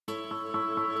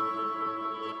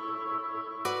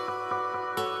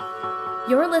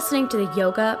You're listening to the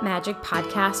Yoga Magic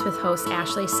Podcast with host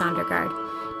Ashley Sondergaard.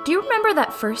 Do you remember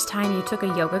that first time you took a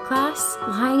yoga class,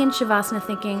 lying in Shavasana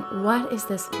thinking, what is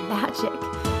this magic?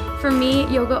 For me,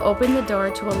 yoga opened the door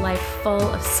to a life full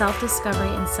of self-discovery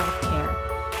and self-care.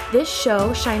 This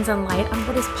show shines a light on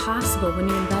what is possible when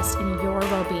you invest in your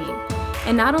well-being,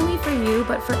 and not only for you,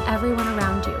 but for everyone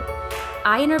around you.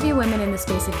 I interview women in the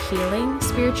space of healing,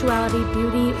 spirituality,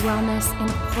 beauty, wellness, and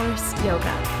of course,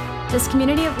 yoga. This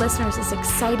community of listeners is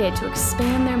excited to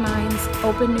expand their minds,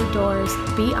 open new doors,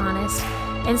 be honest,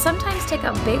 and sometimes take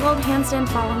a big old handstand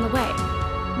fall on the way.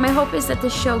 My hope is that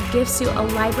this show gives you a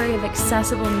library of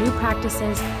accessible new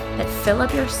practices that fill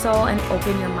up your soul and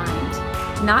open your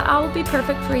mind. Not all will be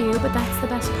perfect for you, but that's the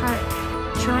best part.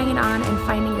 Trying it on and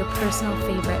finding your personal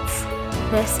favorites.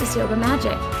 This is Yoga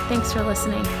Magic. Thanks for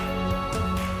listening.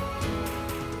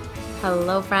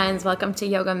 Hello friends, welcome to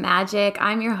Yoga Magic.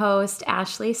 I'm your host,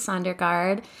 Ashley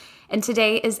Sondergaard, and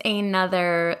today is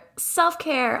another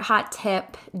self-care hot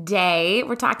tip day.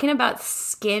 We're talking about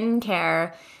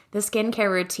skincare, the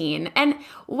skincare routine. And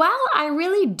while I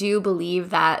really do believe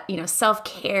that,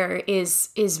 self-care is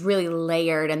really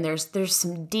layered and there's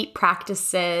some deep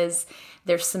practices,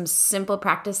 there's some simple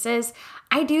practices,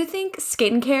 I do think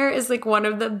skincare is like one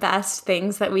of the best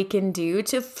things that we can do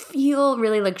to feel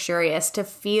really luxurious, to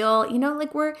feel,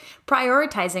 like we're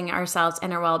prioritizing ourselves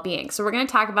and our well-being. So we're going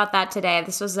to talk about that today.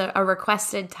 This was a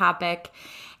requested topic.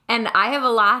 And I have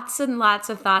lots and lots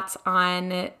of thoughts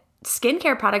on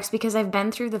skincare products because I've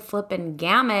been through the flippin'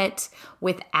 gamut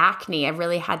with acne. I've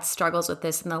really had struggles with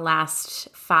this in the last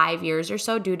 5 years or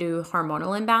so due to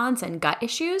hormonal imbalance and gut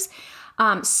issues.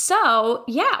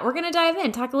 We're going to dive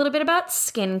in, talk a little bit about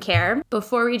skincare.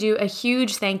 Before we do, a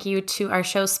huge thank you to our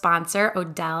show sponsor,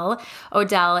 Odell.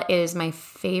 Odell is my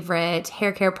favorite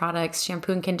hair care products,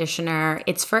 shampoo and conditioner.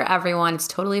 It's for everyone. It's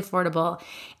totally affordable.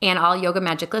 And all Yoga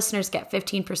Magic listeners get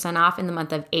 15% off in the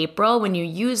month of April when you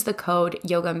use the code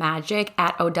YogaMagic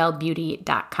at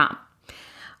odellbeauty.com.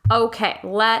 Okay,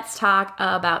 let's talk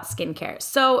about skincare.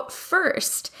 So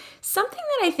first, something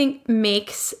that I think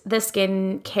makes the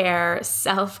skincare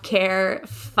self-care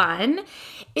fun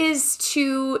is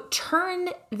to turn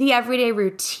the everyday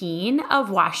routine of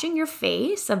washing your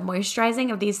face, of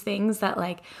moisturizing, of these things that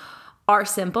are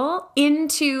simple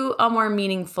into a more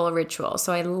meaningful ritual.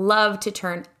 So I love to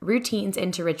turn routines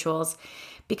into rituals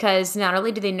because not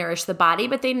only do they nourish the body,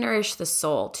 but they nourish the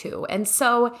soul too. And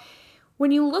so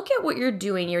when you look at what you're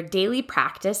doing, your daily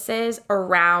practices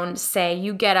around, say,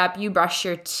 you get up, you brush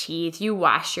your teeth, you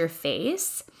wash your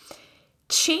face,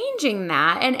 changing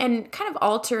that and kind of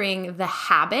altering the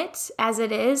habit as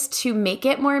it is to make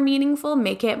it more meaningful,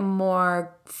 make it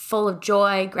more full of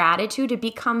joy, gratitude, it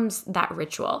becomes that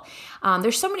ritual.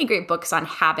 There's so many great books on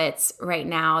habits right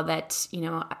now that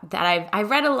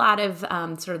I've read a lot of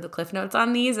sort of the cliff notes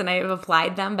on these and I've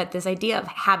applied them, but this idea of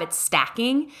habit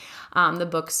stacking, the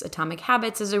book's Atomic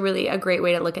Habits is a great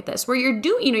way to look at this, where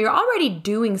you're already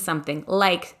doing something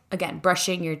like, again,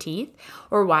 brushing your teeth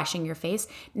or washing your face.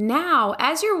 Now,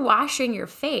 as you're washing your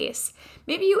face,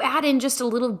 maybe you add in just a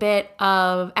little bit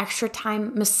of extra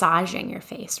time massaging your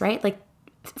face, right? Like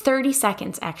 30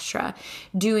 seconds extra,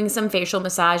 doing some facial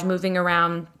massage, moving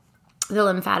around the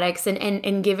lymphatics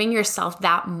and giving yourself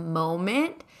that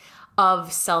moment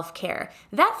of self-care.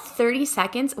 That 30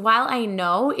 seconds, while I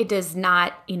know it does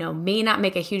not, may not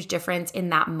make a huge difference in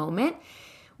that moment,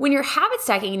 when you're habit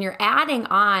stacking and you're adding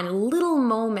on little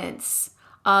moments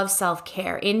of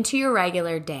self-care into your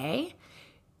regular day,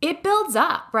 it builds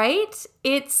up, right?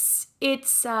 It's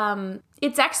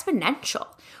exponential.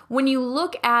 When you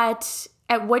look at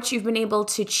what you've been able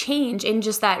to change in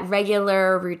just that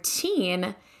regular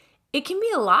routine, it can be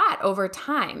a lot over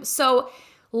time. So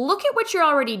look at what you're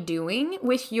already doing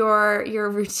with your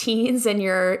routines and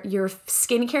your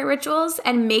skincare rituals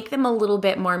and make them a little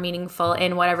bit more meaningful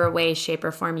in whatever way, shape,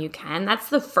 or form you can. That's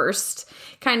the first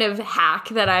kind of hack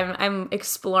that I'm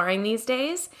exploring these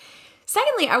days.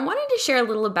 Secondly, I wanted to share a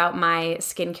little about my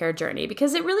skincare journey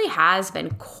because it really has been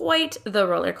quite the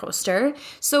roller coaster.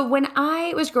 So when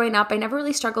I was growing up, I never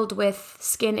really struggled with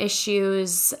skin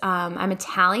issues. I'm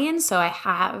Italian, so I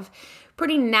have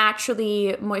pretty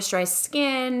naturally moisturized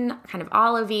skin, kind of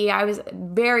olivey. I was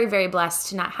very, very blessed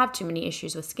to not have too many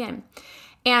issues with skin.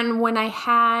 And when I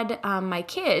had my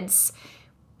kids,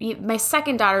 my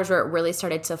second daughter's where it really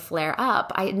started to flare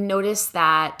up, I noticed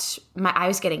that I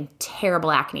was getting terrible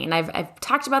acne. And I've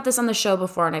talked about this on the show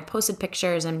before and I've posted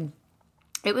pictures and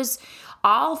it was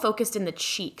all focused in the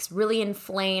cheeks, really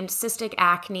inflamed, cystic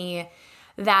acne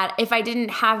that if I didn't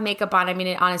have makeup on,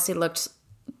 it honestly looked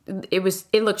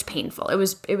painful.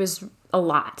 It was a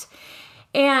lot.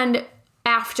 And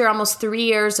after almost 3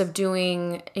 years of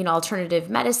doing, alternative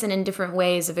medicine in different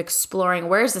ways of exploring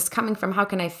where is this coming from, how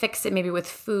can I fix it, maybe with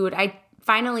food, I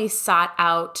finally sought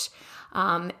out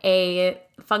a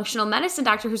functional medicine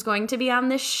doctor who's going to be on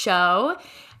this show,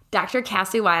 Dr.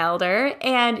 Cassie Wilder,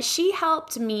 and she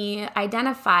helped me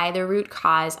identify the root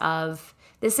cause of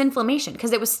this inflammation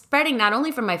because it was spreading not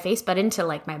only from my face but into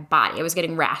like my body. I was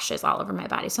getting rashes all over my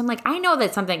body. So I'm like, I know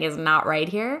that something is not right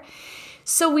here.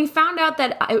 So we found out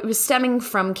that it was stemming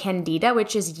from candida,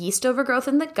 which is yeast overgrowth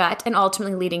in the gut, and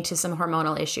ultimately leading to some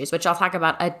hormonal issues, which I'll talk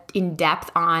about in depth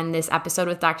on this episode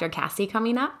with Dr. Cassie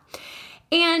coming up.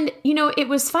 And, it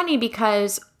was funny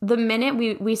because the minute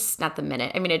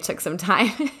it took some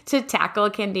time to tackle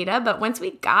candida, but once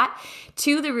we got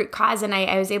to the root cause and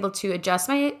I was able to adjust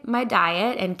my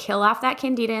diet and kill off that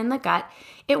candida in the gut,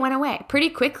 it went away pretty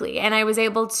quickly. And I was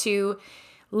able to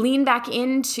lean back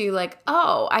into like,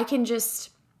 oh, I can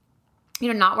just,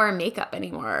 not wear makeup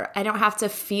anymore. I don't have to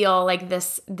feel like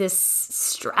this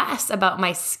stress about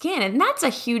my skin. And that's a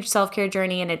huge self-care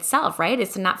journey in itself, right?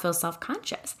 It's to not feel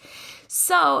self-conscious.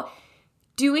 So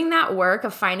doing that work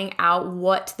of finding out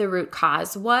what the root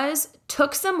cause was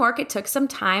took some work. It took some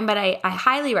time, but I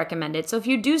highly recommend it. So if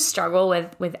you do struggle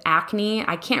with acne,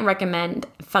 I can't recommend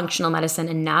functional medicine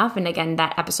enough. And again,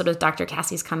 that episode with Dr.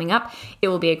 Cassie's coming up. It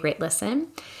will be a great listen.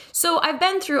 So I've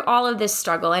been through all of this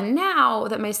struggle, and now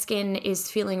that my skin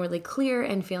is feeling really clear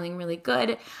and feeling really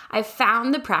good, I've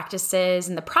found the practices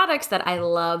and the products that I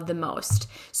love the most.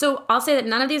 So I'll say that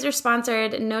none of these are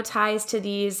sponsored, no ties to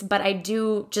these, but I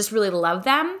do just really love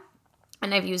them.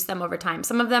 And I've used them over time.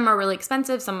 Some of them are really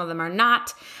expensive, some of them are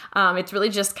not. It's really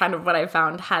just kind of what I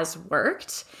found has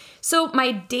worked. So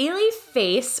my daily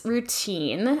face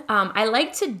routine, I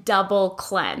like to double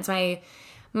cleanse.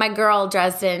 My girl,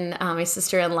 Dresden, my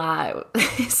sister-in-law,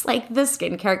 is like the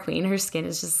skincare queen. Her skin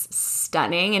is just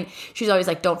stunning. And she's always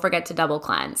like, don't forget to double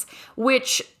cleanse,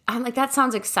 which I'm like, that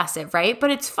sounds excessive, right?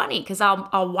 But it's funny because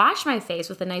I'll wash my face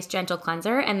with a nice gentle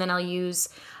cleanser and then I'll use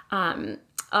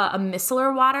a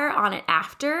micellar water on it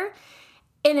after.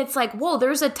 And it's like, whoa,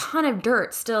 there's a ton of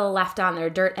dirt still left on there,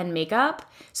 dirt and makeup.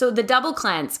 So the double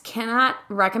cleanse, cannot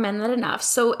recommend that enough.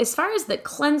 So as far as the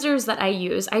cleansers that I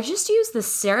use, I just use the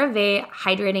CeraVe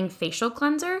Hydrating Facial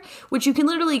Cleanser, which you can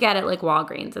literally get at like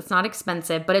Walgreens. It's not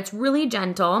expensive, but it's really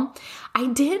gentle. I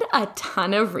did a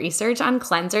ton of research on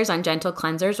cleansers, on gentle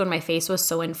cleansers when my face was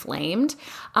so inflamed.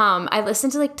 I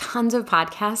listened to like tons of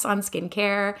podcasts on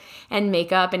skincare and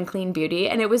makeup and clean beauty.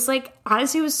 And it was like,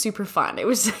 honestly, it was super fun. It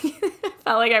was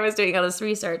felt like I was doing all this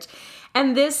research.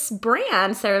 And this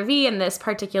brand, CeraVe, and this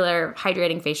particular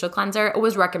hydrating facial cleanser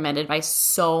was recommended by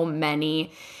so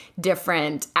many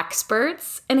different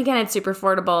experts. And again, it's super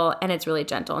affordable and it's really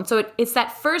gentle. And so it's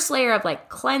that first layer of like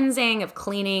cleansing, of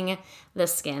cleaning the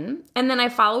skin. And then I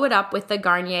follow it up with the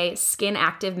Garnier Skin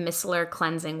Active Micellar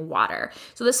Cleansing Water.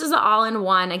 So this is the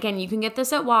all-in-one. Again, you can get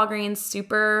this at Walgreens,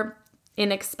 super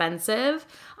inexpensive.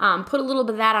 Put a little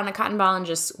bit of that on a cotton ball and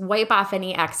just wipe off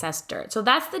any excess dirt. So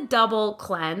that's the double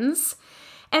cleanse.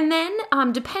 And then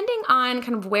depending on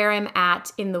kind of where I'm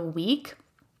at in the week,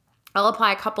 I'll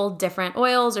apply a couple different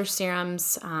oils or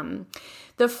serums.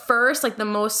 The first, like the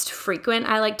most frequent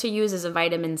I like to use is a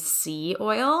vitamin C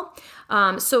oil.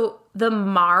 So the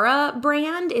Mara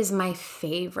brand is my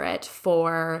favorite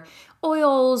for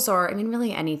oils or,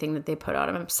 really anything that they put out,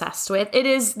 I'm obsessed with.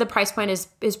 The price point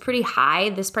is pretty high.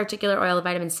 This particular oil,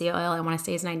 vitamin C oil, I want to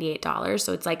say is $98.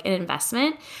 So it's like an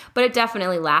investment, but it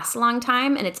definitely lasts a long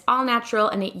time and it's all natural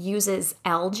and it uses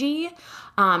algae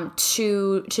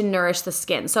to nourish the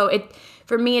skin. So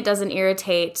for me, it doesn't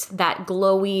irritate. That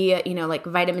glowy, like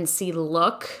vitamin C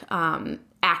look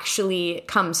actually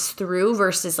comes through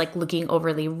versus like looking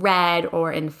overly red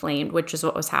or inflamed, which is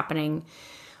what was happening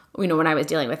when I was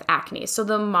dealing with acne. So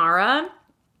the Mara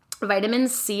vitamin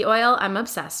C oil, I'm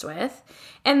obsessed with.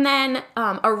 And then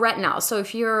a retinol. So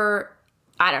if you're,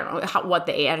 I don't know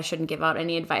I shouldn't give out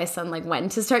any advice on like when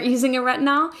to start using a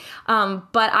retinol.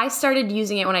 But I started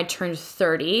using it when I turned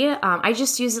 30. I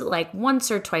just use it like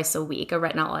once or twice a week, a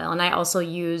retinol oil. And I also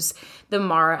use the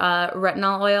Mara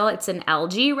retinol oil. It's an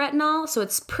algae retinol. So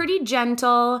it's pretty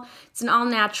gentle. It's an all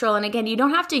natural. And again, you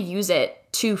don't have to use it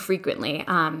too frequently.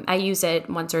 I use it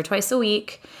once or twice a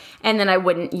week. And then I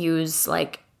wouldn't use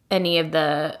like any of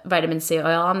the vitamin C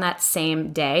oil on that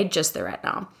same day, just the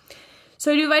retinol.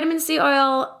 So I do vitamin C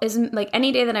oil is like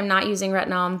any day that I'm not using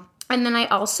retinol. And then I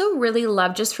also really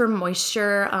love, just for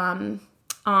moisture,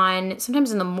 on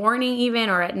sometimes in the morning even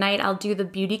or at night, I'll do the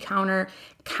Beautycounter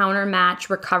Counter Match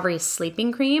Recovery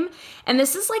Sleeping Cream. And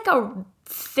this is like a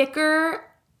thicker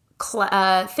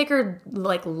thicker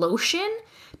like lotion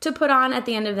to put on at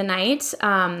the end of the night.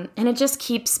 And it just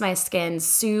keeps my skin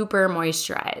super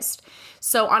moisturized.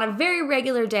 So on a very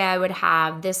regular day, I would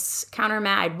have this counter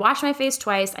mat. I'd wash my face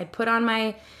twice. I'd put on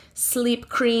my sleep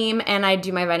cream and I'd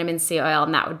do my vitamin C oil,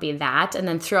 and that would be that. And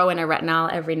then throw in a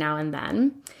retinol every now and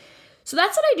then. So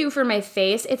that's what I do for my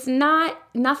face. It's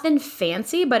nothing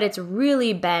fancy, but it's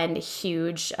really been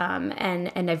huge.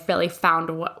 And I've really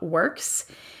found what works.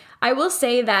 I will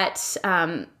say that,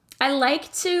 I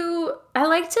like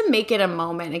to make it a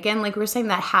moment. Again, like we were saying,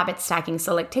 that habit stacking.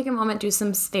 So like take a moment, do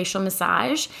some facial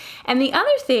massage. And the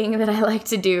other thing that I like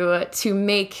to do to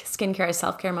make skincare a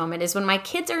self-care moment is when my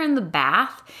kids are in the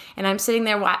bath and I'm sitting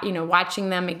there, watching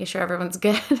them, making sure everyone's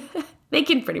good. They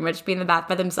can pretty much be in the bath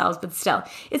by themselves, but still,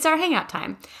 it's our hangout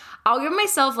time. I'll give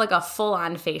myself like a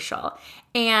full-on facial.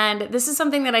 And this is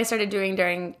something that I started doing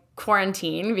during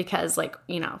quarantine because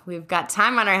we've got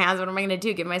time on our hands. What am I going to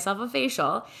do? Give myself a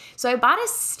facial. So I bought a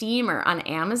steamer on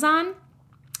Amazon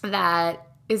that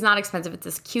is not expensive. It's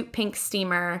this cute pink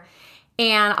steamer.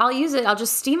 And I'll use it. I'll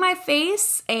just steam my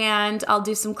face and I'll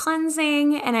do some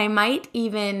cleansing, and I might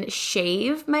even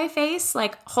shave my face.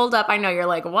 Like, hold up. I know you're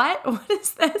like, what? What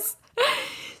is this?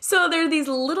 So there are these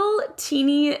little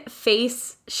teeny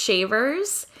face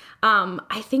shavers.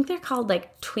 I think they're called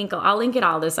like Twinkle. I'll link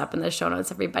all this up in the show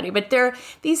notes, everybody. But they're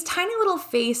these tiny little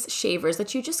face shavers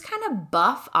that you just kind of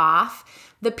buff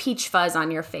off the peach fuzz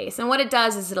on your face. And what it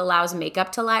does is it allows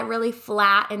makeup to lie really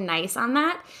flat and nice on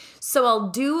that. So I'll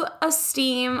do a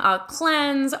steam, I'll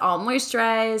cleanse, I'll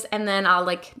moisturize, and then I'll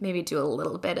like maybe do a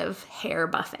little bit of hair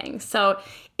buffing. So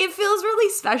it feels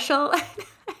really special.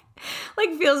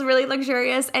 Like feels really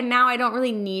luxurious. And now I don't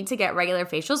really need to get regular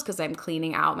facials because I'm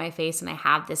cleaning out my face and I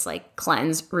have this like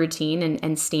cleanse routine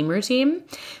and steam routine.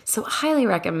 So highly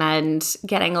recommend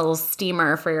getting a little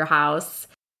steamer for your house.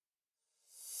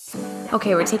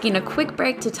 Okay, we're taking a quick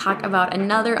break to talk about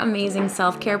another amazing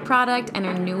self-care product and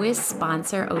our newest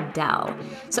sponsor, Odell.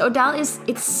 So Odell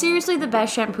it's seriously the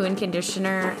best shampoo and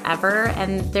conditioner ever,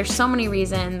 and there's so many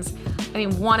reasons. I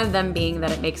mean, one of them being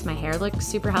that it makes my hair look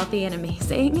super healthy and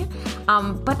amazing.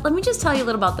 But let me just tell you a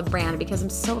little about the brand because I'm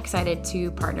so excited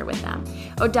to partner with them.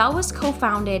 Odell was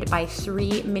co-founded by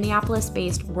 3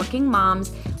 Minneapolis-based working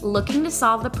moms looking to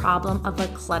solve the problem of a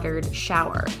cluttered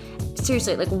shower.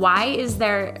 Seriously, like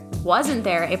wasn't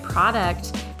there a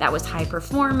product that was high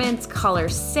performance, color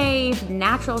safe,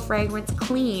 natural fragrance,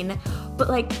 clean, but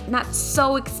like not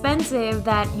so expensive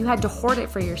that you had to hoard it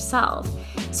for yourself?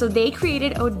 So they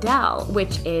created Odell,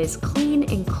 which is clean,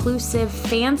 inclusive,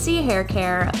 fancy hair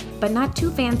care, but not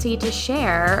too fancy to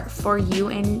share for you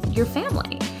and your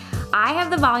family. I have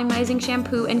the volumizing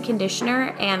shampoo and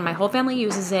conditioner, and my whole family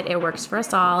uses it. It works for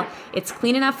us all. It's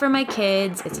clean enough for my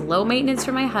kids. It's low maintenance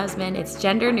for my husband. It's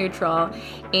gender neutral,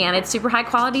 and it's super high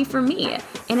quality for me.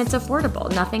 And it's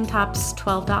affordable. Nothing tops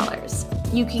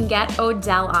 $12. You can get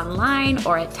Odell online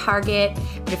or at Target,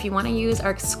 but if you want to use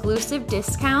our exclusive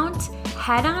discount,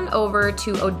 head on over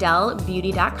to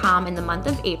odellbeauty.com in the month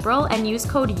of April and use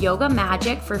code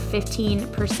YOGAMAGIC for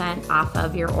 15% off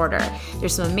of your order.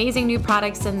 There's some amazing new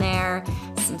products in there,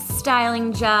 some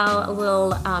styling gel, a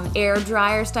little air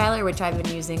dryer styler, which I've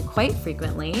been using quite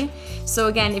frequently. So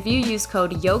again, if you use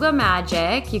code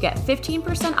YOGAMAGIC, you get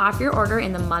 15% off your order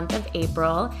in the month of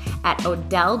April at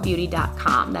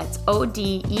odellbeauty.com. That's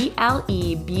ODELE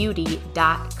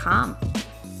beauty.com.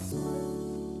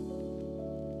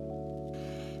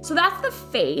 So that's the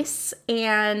face.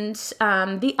 And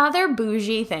the other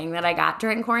bougie thing that I got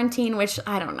during quarantine, which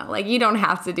I don't know, like you don't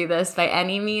have to do this by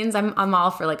any means. I'm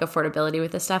all for like affordability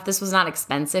with this stuff. This was not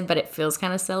expensive, but it feels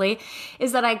kind of silly,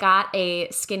 is that I got a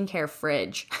skincare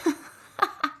fridge.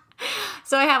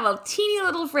 So I have a teeny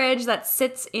little fridge that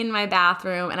sits in my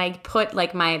bathroom, and I put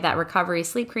like that recovery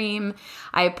sleep cream.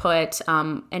 I put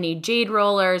any jade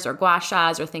rollers or gua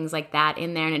shas or things like that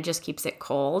in there, and it just keeps it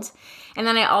cold. And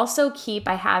then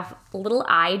I have little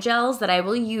eye gels that I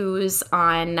will use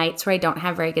on nights where I don't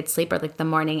have very good sleep or like the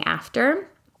morning after.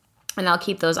 And I'll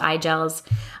keep those eye gels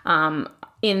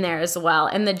in there as well.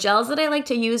 And the gels that I like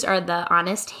to use are the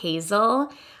Honest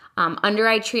Hazel under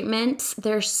eye treatment.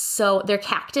 They're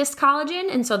cactus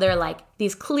collagen. And so they're like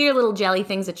these clear little jelly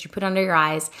things that you put under your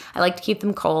eyes. I like to keep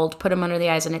them cold, put them under the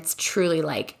eyes, and it's truly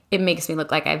like, it makes me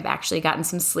look like I've actually gotten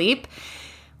some sleep.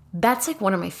 That's like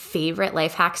one of my favorite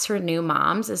life hacks for new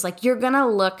moms is like, you're going to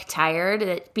look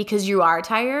tired because you are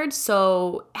tired.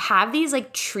 So have these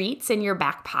like treats in your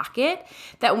back pocket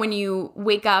that when you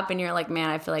wake up and you're like, man,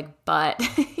 I feel like butt,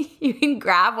 you can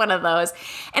grab one of those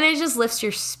and it just lifts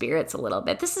your spirits a little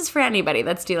bit. This is for anybody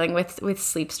that's dealing with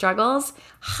sleep struggles.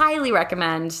 Highly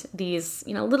recommend these,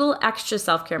 little extra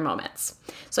self-care moments.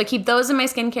 So I keep those in my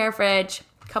skincare fridge,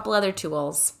 a couple other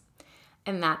tools,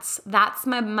 and that's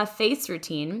my face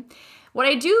routine. What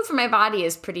I do for my body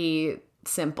is pretty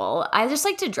simple. I just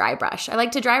like to dry brush. I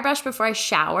like to dry brush before I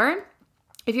shower.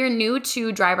 If you're new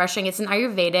to dry brushing, it's an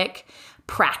Ayurvedic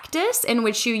practice in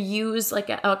which you use like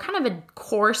a kind of a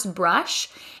coarse brush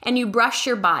and you brush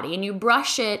your body and you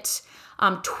brush it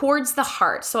towards the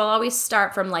heart. So I'll always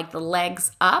start from like the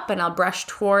legs up and I'll brush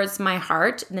towards my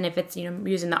heart. And then if it's,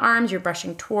 using the arms, you're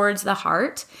brushing towards the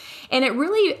heart. And it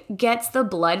really gets the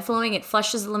blood flowing. It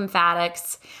flushes the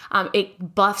lymphatics.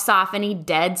 It buffs off any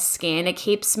dead skin. It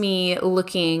keeps me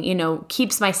looking,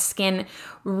 keeps my skin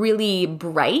really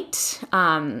bright.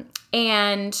 And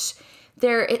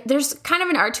there's kind of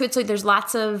an art to it. So there's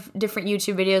lots of different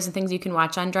YouTube videos and things you can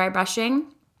watch on dry brushing.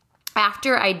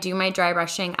 After I do my dry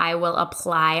brushing, I will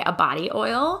apply a body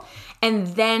oil and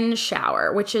then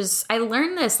shower, I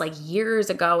learned this like years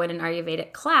ago in an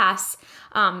Ayurvedic class.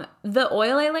 The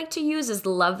oil I like to use is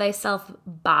Love Thyself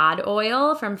Bod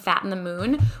Oil from Fat in the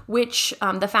Moon, which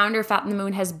the founder of Fat in the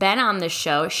Moon has been on the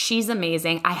show. She's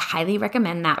amazing. I highly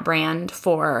recommend that brand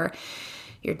for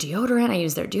your deodorant. I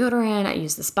use their deodorant. I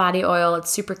use this body oil.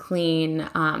 It's super clean.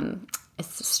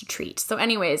 It's just a treat. So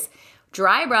anyways,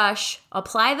 dry brush,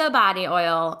 apply the body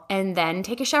oil, and then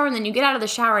take a shower. And then you get out of the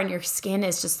shower and your skin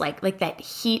is just like that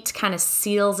heat kind of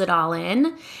seals it all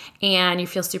in and you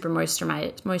feel super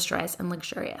moisturized and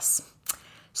luxurious.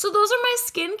 So those are my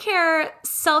skincare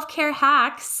self-care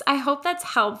hacks. I hope that's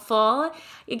helpful.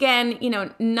 Again,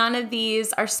 none of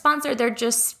these are sponsored. They're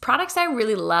just products I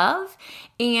really love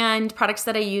and products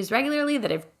that I use regularly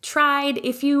that I've tried.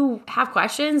 If you have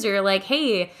questions or you're like,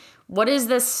 hey, what is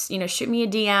this? Shoot me a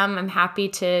DM. I'm happy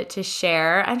to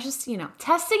share. I'm just,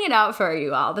 testing it out for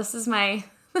you all. This is my,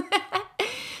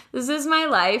 this is my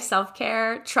life,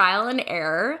 self-care, trial and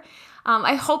error.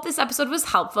 I hope this episode was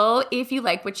helpful. If you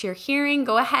like what you're hearing,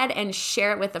 go ahead and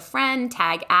share it with a friend.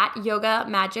 Tag at Yoga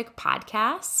Magic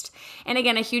Podcast. And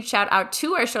again, a huge shout out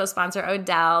to our show sponsor,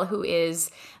 Odell, who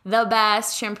is the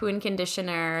best shampoo and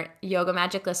conditioner. Yoga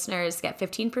Magic listeners get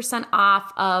 15%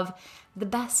 off of the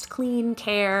best clean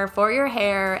care for your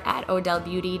hair at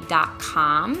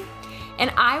odellbeauty.com.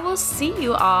 And I will see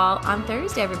you all on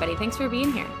Thursday, everybody. Thanks for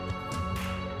being here.